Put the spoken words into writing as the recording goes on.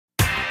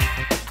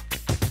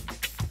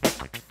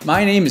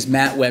My name is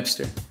Matt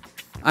Webster.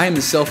 I am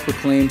the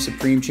self-proclaimed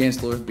Supreme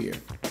Chancellor of Beer,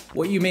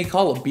 what you may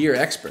call a beer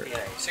expert.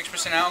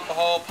 6%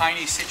 alcohol,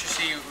 piney,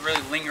 citrusy,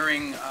 really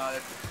lingering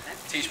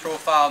taste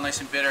profile,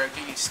 nice and bitter,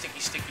 get you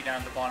sticky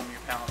down at the bottom of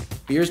your palate.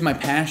 Beer is my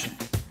passion.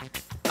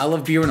 I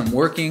love beer when I'm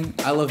working.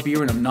 I love beer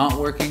when I'm not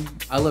working.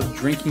 I love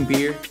drinking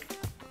beer.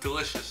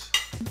 Delicious.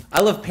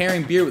 I love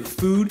pairing beer with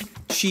food,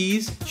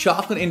 cheese,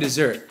 chocolate, and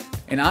dessert.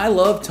 And I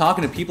love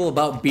talking to people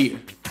about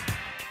beer.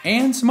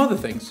 And some other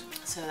things.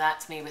 So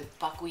that's made with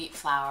buckwheat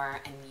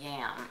flour and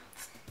yam.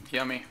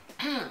 Yummy.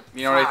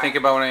 You know what I think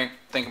about when I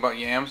think about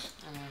yams?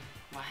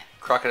 What?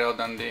 Crocodile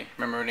Dundee.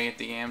 Remember when he ate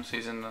the yams?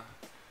 He's in the...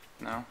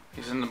 No?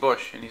 He's in the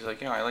bush and he's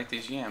like, yeah, I like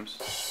these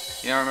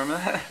yams. You don't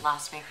remember that?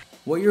 Lost me.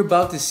 What you're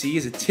about to see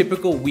is a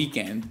typical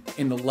weekend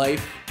in the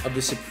life of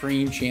the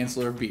Supreme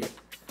Chancellor of Beer.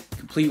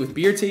 Complete with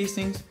beer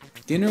tastings,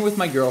 dinner with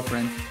my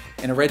girlfriend,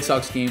 and a Red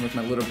Sox game with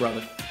my little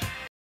brother.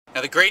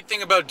 Now the great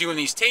thing about doing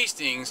these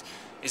tastings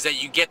is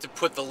that you get to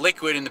put the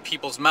liquid in the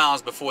people's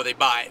mouths before they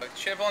buy it. Like,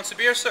 Chef wants some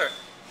beer, sir?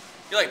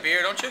 You like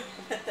beer, don't you?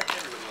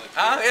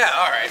 Yeah,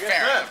 alright,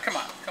 fair enough.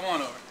 Come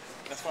on over.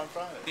 That's why I'm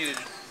Friday. Need a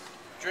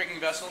drinking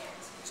vessel.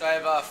 So I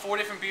have 4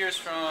 different beers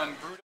from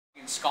Brewdog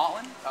in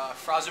Scotland,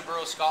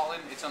 Fraserburgh,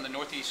 Scotland. It's on the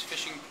northeast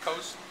fishing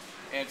coast,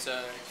 and it's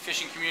a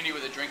fishing community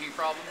with a drinking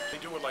problem. They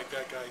do it like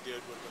that guy did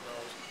with the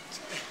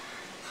nose.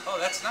 Oh,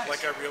 that's nice.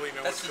 Like I really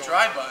know that's what's the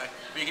going on. drive-by.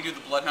 But you can do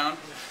the bloodhound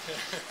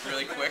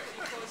really quick.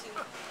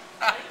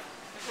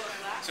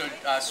 So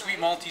sweet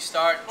malty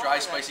start, dry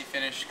spicy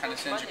finish, kind of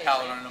sends your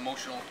palate on an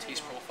emotional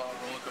taste profile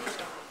roller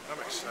coaster. I'm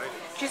excited.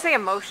 Did you say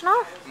emotional?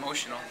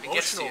 Emotional. It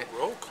gets to you.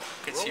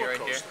 Gets to you roller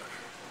right here.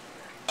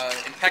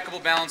 coaster.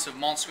 Impeccable balance of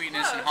malt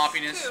sweetness and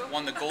hoppiness.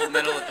 Won the gold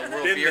medal at the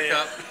World Beer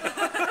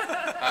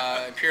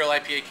Cup. Imperial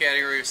IPA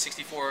category with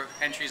 64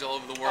 entries all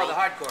over the world. Oh, the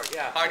hardcore,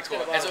 yeah.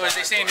 Hardcore. As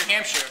they say in New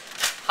Hampshire,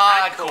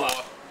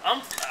 hardcore.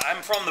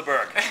 I'm from the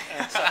Burg.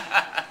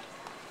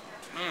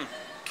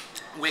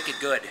 Wicked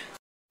good.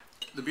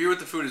 The beer with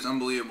the food is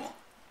unbelievable.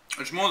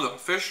 It's more the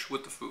fish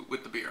with the food,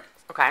 with the beer.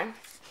 Okay.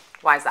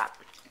 Why is that?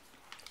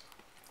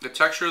 The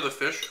texture of the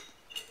fish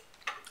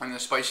and the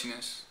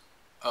spiciness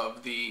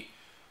of the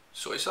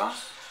soy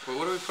sauce. Well,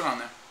 what do we put on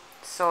there?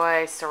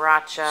 Soy,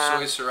 sriracha.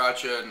 Soy,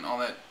 sriracha, and all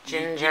that.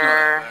 Ginger. You know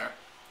that there.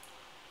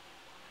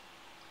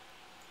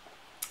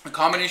 The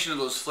combination of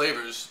those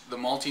flavors, the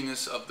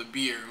maltiness of the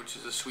beer, which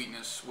is the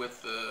sweetness,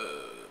 with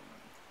the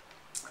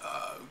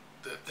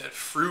that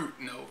fruit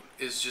note,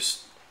 is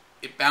just,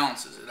 it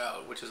balances it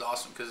out, which is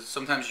awesome. Because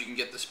sometimes you can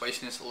get the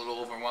spiciness a little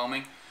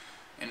overwhelming,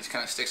 and it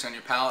kind of sticks on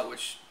your palate,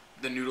 which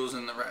the noodles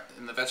and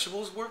the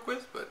vegetables work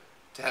with. But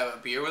to have a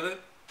beer with it,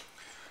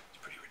 it's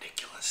pretty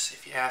ridiculous,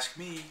 if you ask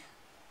me.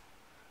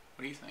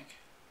 What do you think?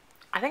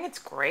 I think it's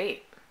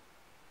great.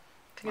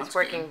 I think That's it's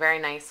working good. very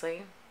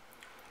nicely.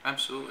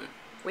 Absolutely.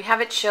 We have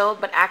it chilled,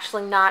 but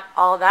actually not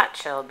all that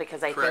chilled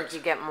because I Correct. think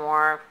you get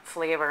more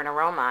flavor and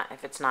aroma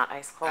if it's not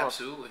ice cold.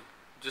 Absolutely.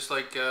 Just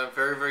like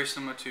very, very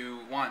similar to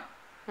wine.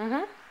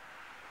 Mm-hmm.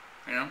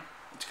 You know?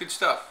 It's good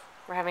stuff.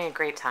 We're having a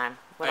great time.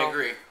 I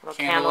agree. Little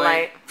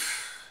Candlelight.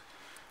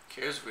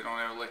 Who cares if we don't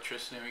have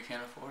electricity and we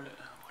can't afford it?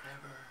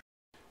 Whatever.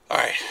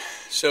 Alright,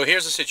 so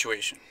here's the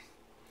situation.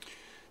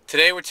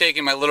 Today we're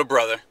taking my little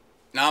brother,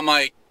 not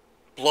my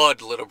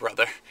blood little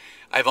brother.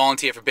 I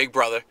volunteer for Big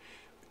Brother.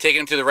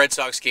 Taking him to the Red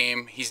Sox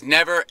game. He's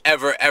never,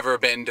 ever, ever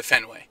been to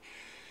Fenway.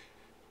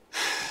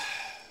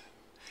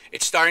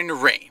 It's starting to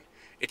rain.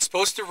 It's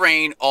supposed to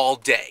rain all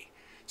day.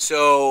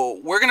 So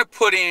we're going to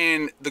put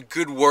in the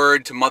good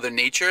word to Mother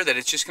Nature that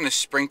it's just going to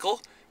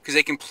sprinkle, because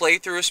they can play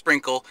through a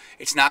sprinkle.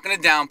 It's not going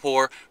to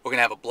downpour. We're going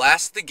to have a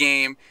blast at the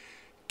game,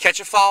 catch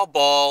a foul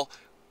ball.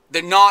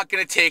 They're not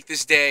going to take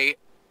this day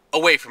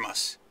away from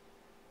us.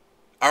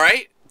 All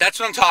right? That's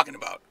what I'm talking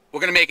about. We're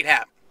going to make it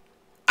happen.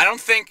 I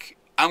don't think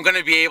I'm going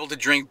to be able to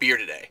drink beer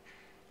today.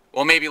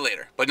 Well, maybe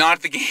later, but not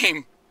at the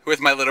game with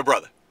my little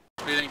brother.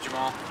 What do you think,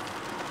 Jamal?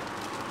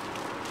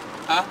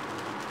 Huh?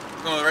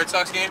 Going to the Red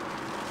Sox game?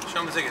 Show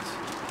them the tickets.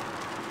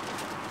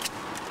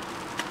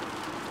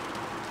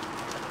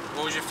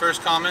 What was your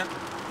first comment?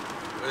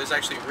 Was this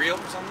actually real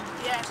or something?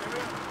 Yeah, it's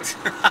real.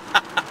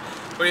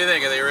 What do you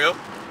think? Are they real?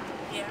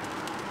 Yeah.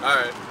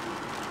 Alright.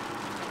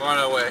 We're on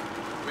our way.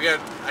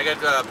 I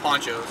got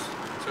ponchos,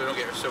 so we don't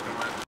get soaking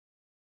wet.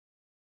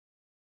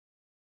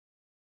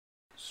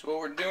 So what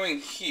we're doing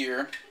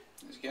here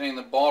is getting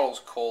the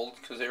bottles cold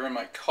because they were in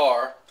my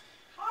car.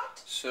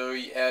 So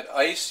you add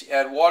ice, you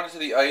add water to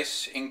the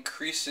ice,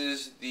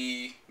 increases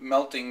the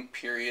melting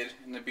period,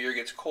 and the beer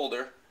gets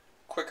colder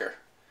quicker.